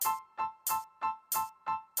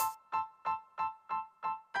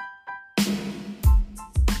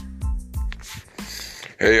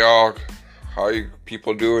Hey y'all, how you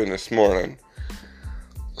people doing this morning?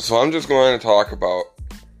 So I'm just going to talk about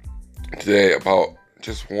today about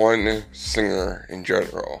just one singer in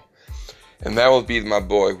general, and that will be my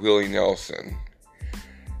boy Willie Nelson.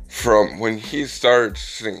 From when he started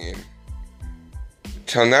singing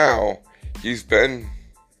till now, he's been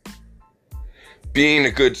being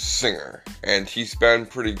a good singer, and he's been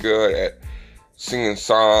pretty good at singing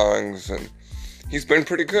songs, and he's been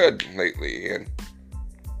pretty good lately. And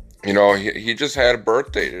you know, he just had a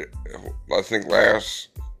birthday, I think last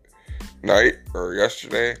night or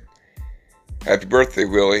yesterday. Happy birthday,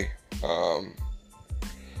 Willie. And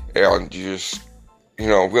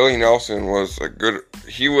Willie Nelson was a good,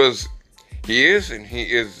 he is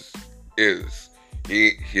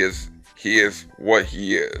what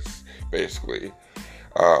he is, basically.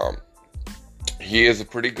 He is a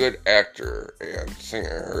pretty good actor and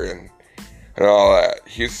singer and all that.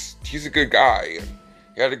 He's a good guy, and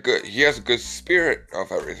he has a good spirit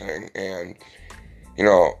of everything. And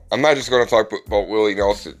I'm not just going to talk about Willie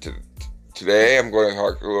Nelson today. I'm going to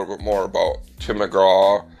talk a little bit more about Tim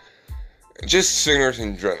McGraw, just singers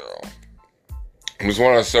in general. I just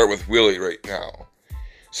want to start with Willie right now.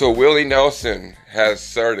 So Willie Nelson has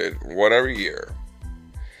started one every year,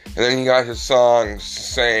 and then he got his songs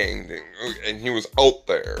sang, and he was out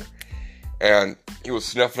there, and he was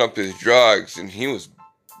snuffing up his drugs, and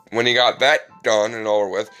when he got that done and over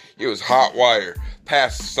with, he was hot wire,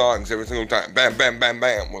 passed the songs every single time, bam, bam, bam,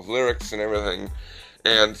 bam, with lyrics and everything,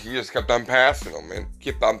 and he just kept on passing them, and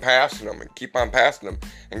keep on passing them,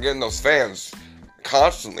 and getting those fans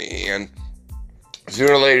constantly. And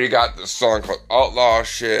sooner or later, he got this song called Outlaw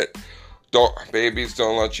Shit. Babies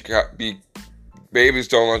don't let you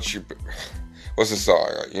what's the song?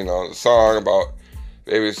 The song about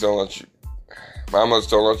babies don't let you, mamas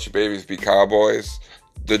don't let your babies be cowboys.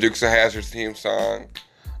 The Dukes of Hazzard theme song.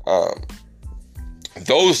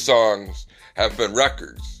 Those songs have been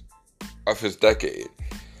records of his decade.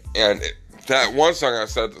 And that one song I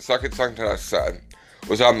said, the second song that I said,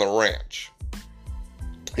 was On the Ranch.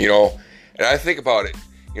 And I think about it,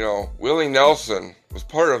 Willie Nelson was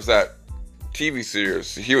part of that TV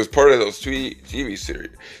series. He was part of those TV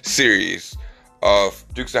series of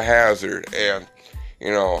Dukes of Hazzard and,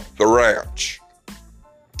 The Ranch.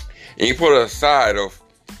 And you put it aside of,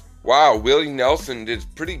 wow, Willie Nelson did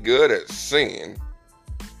pretty good at singing,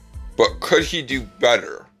 but could he do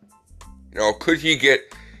better? Could he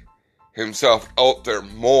get himself out there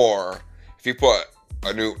more if he put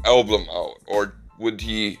a new album out? Or would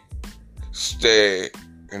he stay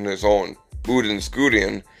in his own boot and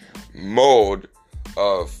scooting mode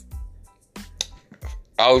of,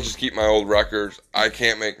 I'll just keep my old records, I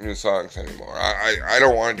can't make new songs anymore, I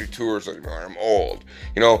don't want to do tours anymore, I'm old,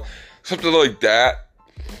 something like that.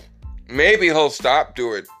 Maybe he'll stop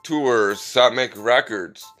doing tours, stop making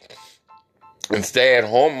records, and stay at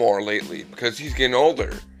home more lately because he's getting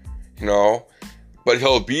older, But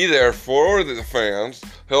he'll be there for the fans.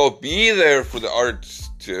 He'll be there for the artists.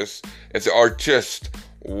 If the artists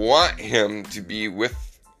want him to be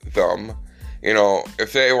with them,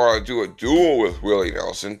 if they want to do a duel with Willie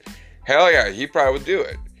Nelson, hell yeah, he probably would do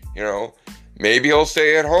it. Maybe he'll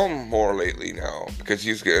stay at home more lately now because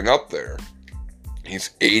he's getting up there.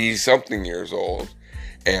 He's 80-something years old,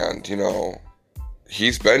 and,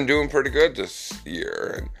 he's been doing pretty good this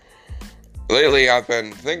year. And lately, I've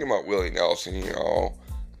been thinking about Willie Nelson,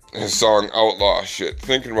 his song Outlaw Shit,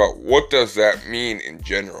 thinking about what does that mean in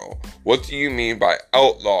general? What do you mean by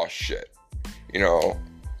outlaw shit?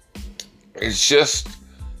 It's just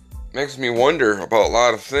makes me wonder about a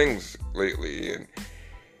lot of things lately. And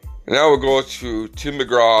now we'll go to Tim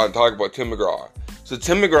McGraw and talk about Tim McGraw. So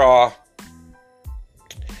Tim McGraw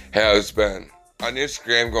has been on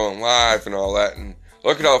Instagram going live and all that, and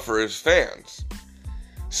looking out for his fans.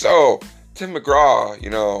 So Tim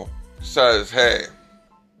McGraw, says, hey,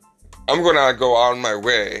 I'm going to go on my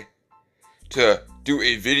way to do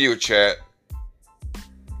a video chat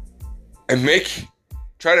and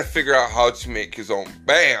try to figure out how to make his own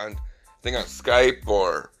band, I think on Skype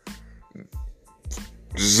or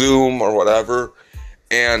Zoom or whatever.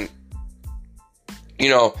 And,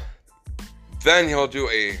 then he'll do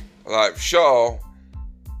a live show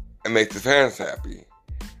and make the fans happy.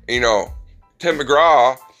 Tim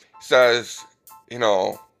McGraw says,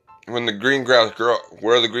 where the green grass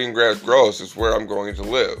grows is where I'm going to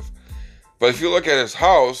live. But if you look at his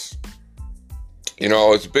house,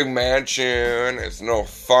 it's a big mansion, it's no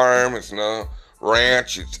farm, it's no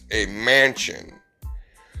ranch, it's a mansion.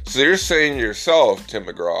 So you're saying to yourself, Tim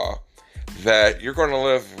McGraw, that you're going to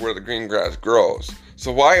live where the green grass grows.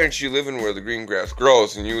 So why aren't you living where the green grass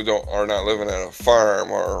grows, and you are not living at a farm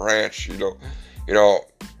or a ranch? You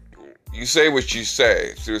say what you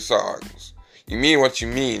say through songs. You mean what you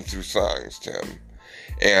mean through songs, Tim.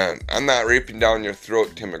 And I'm not raping down your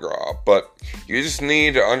throat, Tim McGraw, but you just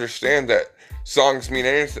need to understand that songs mean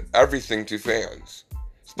everything to fans,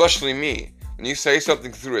 especially me. When you say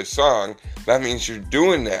something through a song, that means you're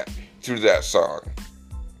doing that through that song.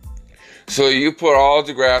 So you put all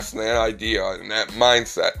the grass in that idea and that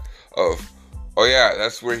mindset of, oh yeah,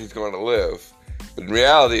 that's where he's going to live. But in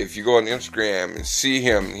reality, if you go on Instagram and see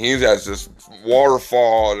him, he has this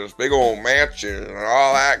waterfall and this big old mansion and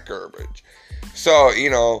all that garbage. So,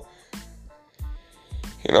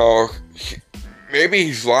 maybe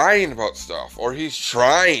he's lying about stuff, or he's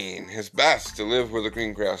trying his best to live where the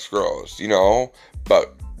green grass grows,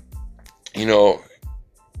 But,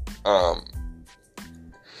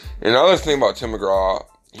 another thing about Tim McGraw,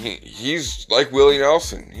 he's like Willie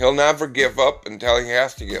Nelson. He'll never give up until he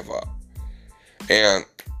has to give up. And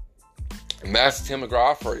that's Tim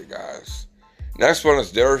McGraw for you guys. Next one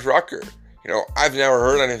is Darius Rucker. I've never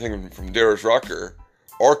heard anything from Darius Rucker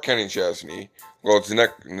or Kenny Chesney. Well, the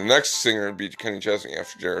next singer would be Kenny Chesney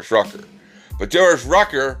after Darius Rucker. But Darius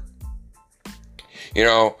Rucker,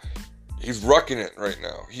 he's wrecking it right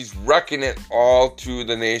now. He's wrecking it all to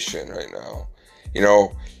the nation right now.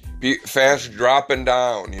 Fans are dropping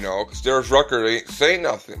down, because Darius Rucker ain't saying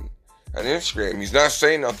nothing on Instagram. He's not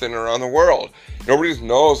saying nothing around the world. Nobody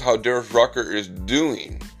knows how Darius Rucker is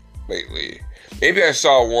doing lately. Maybe I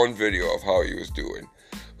saw one video of how he was doing.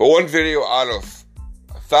 But one video out of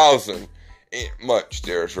 1,000 ain't much,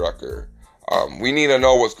 Darius Rucker. We need to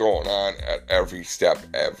know what's going on at every step,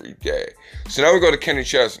 every day. So now we go to Kenny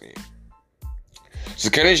Chesney. So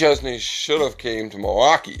Kenny Chesney should have came to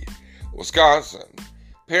Milwaukee, Wisconsin.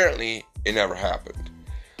 Apparently, it never happened.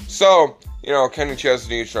 So, Kenny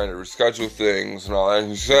Chesney is trying to reschedule things and all that. And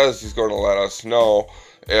he says he's going to let us know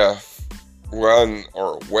if, when,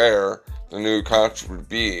 or where the new concert would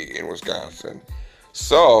be in Wisconsin.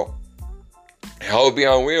 So, hell be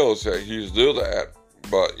on wheels that he's do that.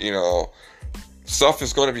 But, stuff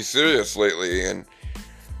is going to be serious lately. And,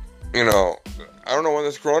 I don't know when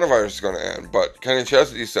this coronavirus is going to end. But Kenny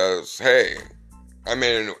Chesney says, hey, I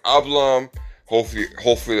made a new album.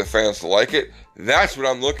 Hopefully the fans will like it. That's what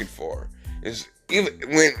I'm looking for. Is even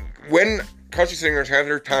when country singers have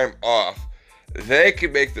their time off, they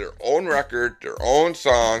can make their own record, their own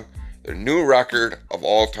song, their new record of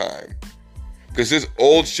all time. Because this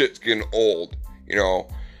old shit's getting old. He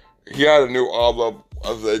had a new album,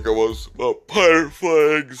 I think it was Pirate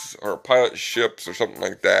Flags or Pilot Ships or something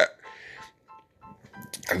like that.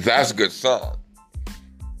 And that's a good song.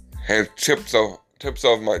 And Tips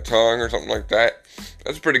of My Tongue or something like that.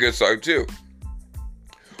 That's a pretty good song too.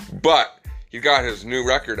 But he got his new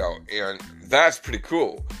record out, and that's pretty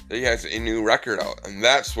cool that he has a new record out. And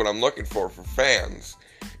that's what I'm looking for fans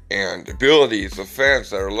and abilities of fans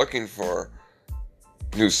that are looking for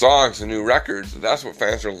new songs and new records. That's what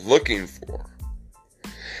fans are looking for.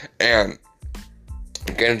 And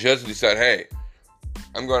Kenny Chesney said, hey,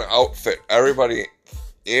 I'm going to outfit everybody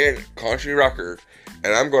in country record,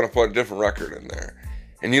 and I'm going to put a different record in there.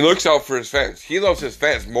 And he looks out for his fans. He loves his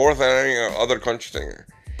fans more than any other country singer.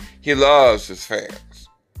 He loves his fans.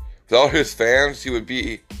 Without his fans, he would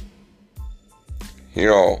be,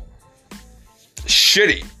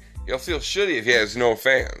 shitty. He'll feel shitty if he has no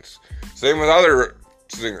fans. Same with other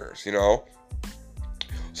singers,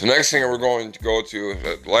 So next singer we're going to go to is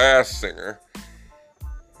the last singer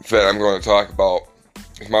that I'm going to talk about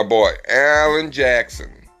is my boy, Alan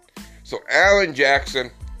Jackson. So Alan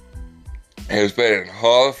Jackson has been in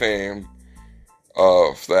Hall of Fame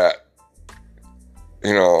of that,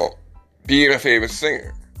 being a famous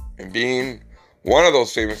singer. And being one of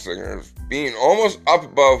those famous singers, being almost up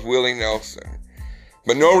above Willie Nelson.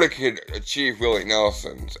 But nobody could achieve Willie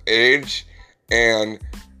Nelson's age and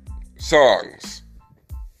songs.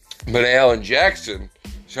 But Alan Jackson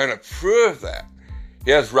is trying to prove that.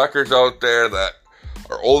 He has records out there that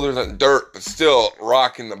are older than dirt, but still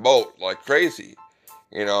rocking the boat like crazy.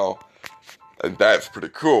 And that's pretty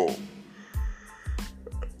cool.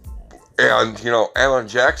 And, Alan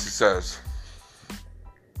Jackson says,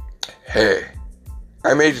 hey,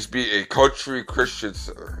 I may just be a country Christian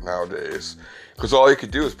singer nowadays, because all you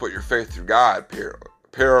can do is put your faith through God,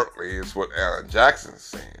 apparently is what Alan Jackson's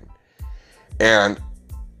saying. And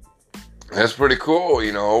that's pretty cool,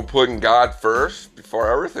 putting God first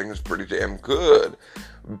before everything is pretty damn good.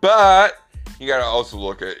 But you gotta also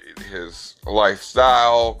look at his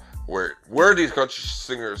lifestyle, where these country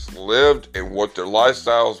singers lived and what their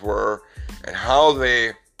lifestyles were, and how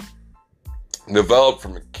they developed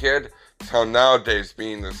from a kid to nowadays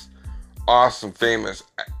being this awesome, famous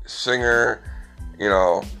singer, you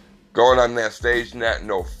know, going on that stage and that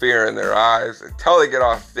no fear in their eyes until they get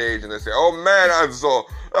off stage and they say, oh man,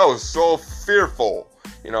 that was so fearful,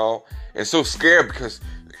 you know, and so scared because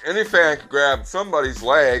any fan could grab somebody's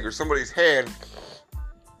leg or somebody's hand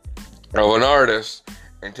of an artist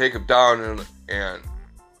and take him down and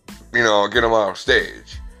you know, get him off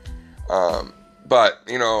stage. But,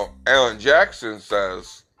 you know, Alan Jackson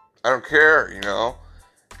says, I don't care, you know,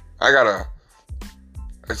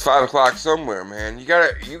 it's 5 o'clock somewhere, man. You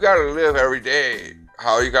gotta live every day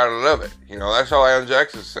how you gotta live it. You know, that's how Alan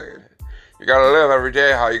Jackson's saying it. You gotta live every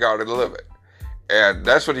day how you gotta live it. And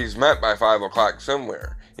that's what he's meant by 5 o'clock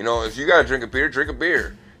somewhere. You know, if you gotta drink a beer, drink a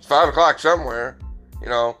beer. It's 5 o'clock somewhere, you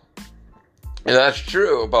know. And that's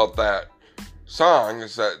true about that song,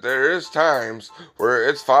 is that there is times where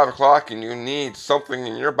it's 5 o'clock and you need something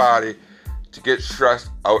in your body to get stressed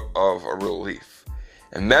out of a relief.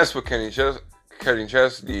 And that's what Kenny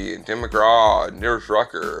Chesney and Tim McGraw and Darius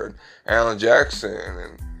Rucker and Alan Jackson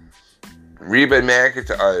and Reba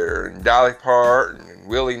McEntire and Dolly Parton and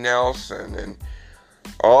Willie Nelson and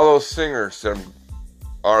all those singers that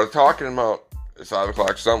are talking about it's 5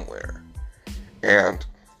 o'clock somewhere. And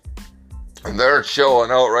they're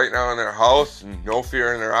chilling out right now in their house and no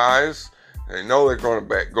fear in their eyes. They know they're going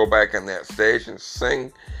to go back on that stage and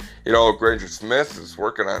sing. You know, Granger Smith is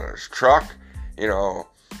working on his truck. You know,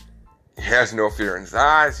 he has no fear in his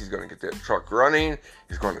eyes. He's going to get that truck running.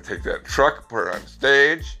 He's going to take that truck, put it on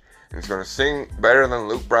stage, and he's going to sing better than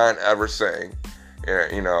Luke Bryan ever sang.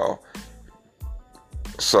 Yeah, you know.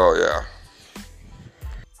 So, yeah.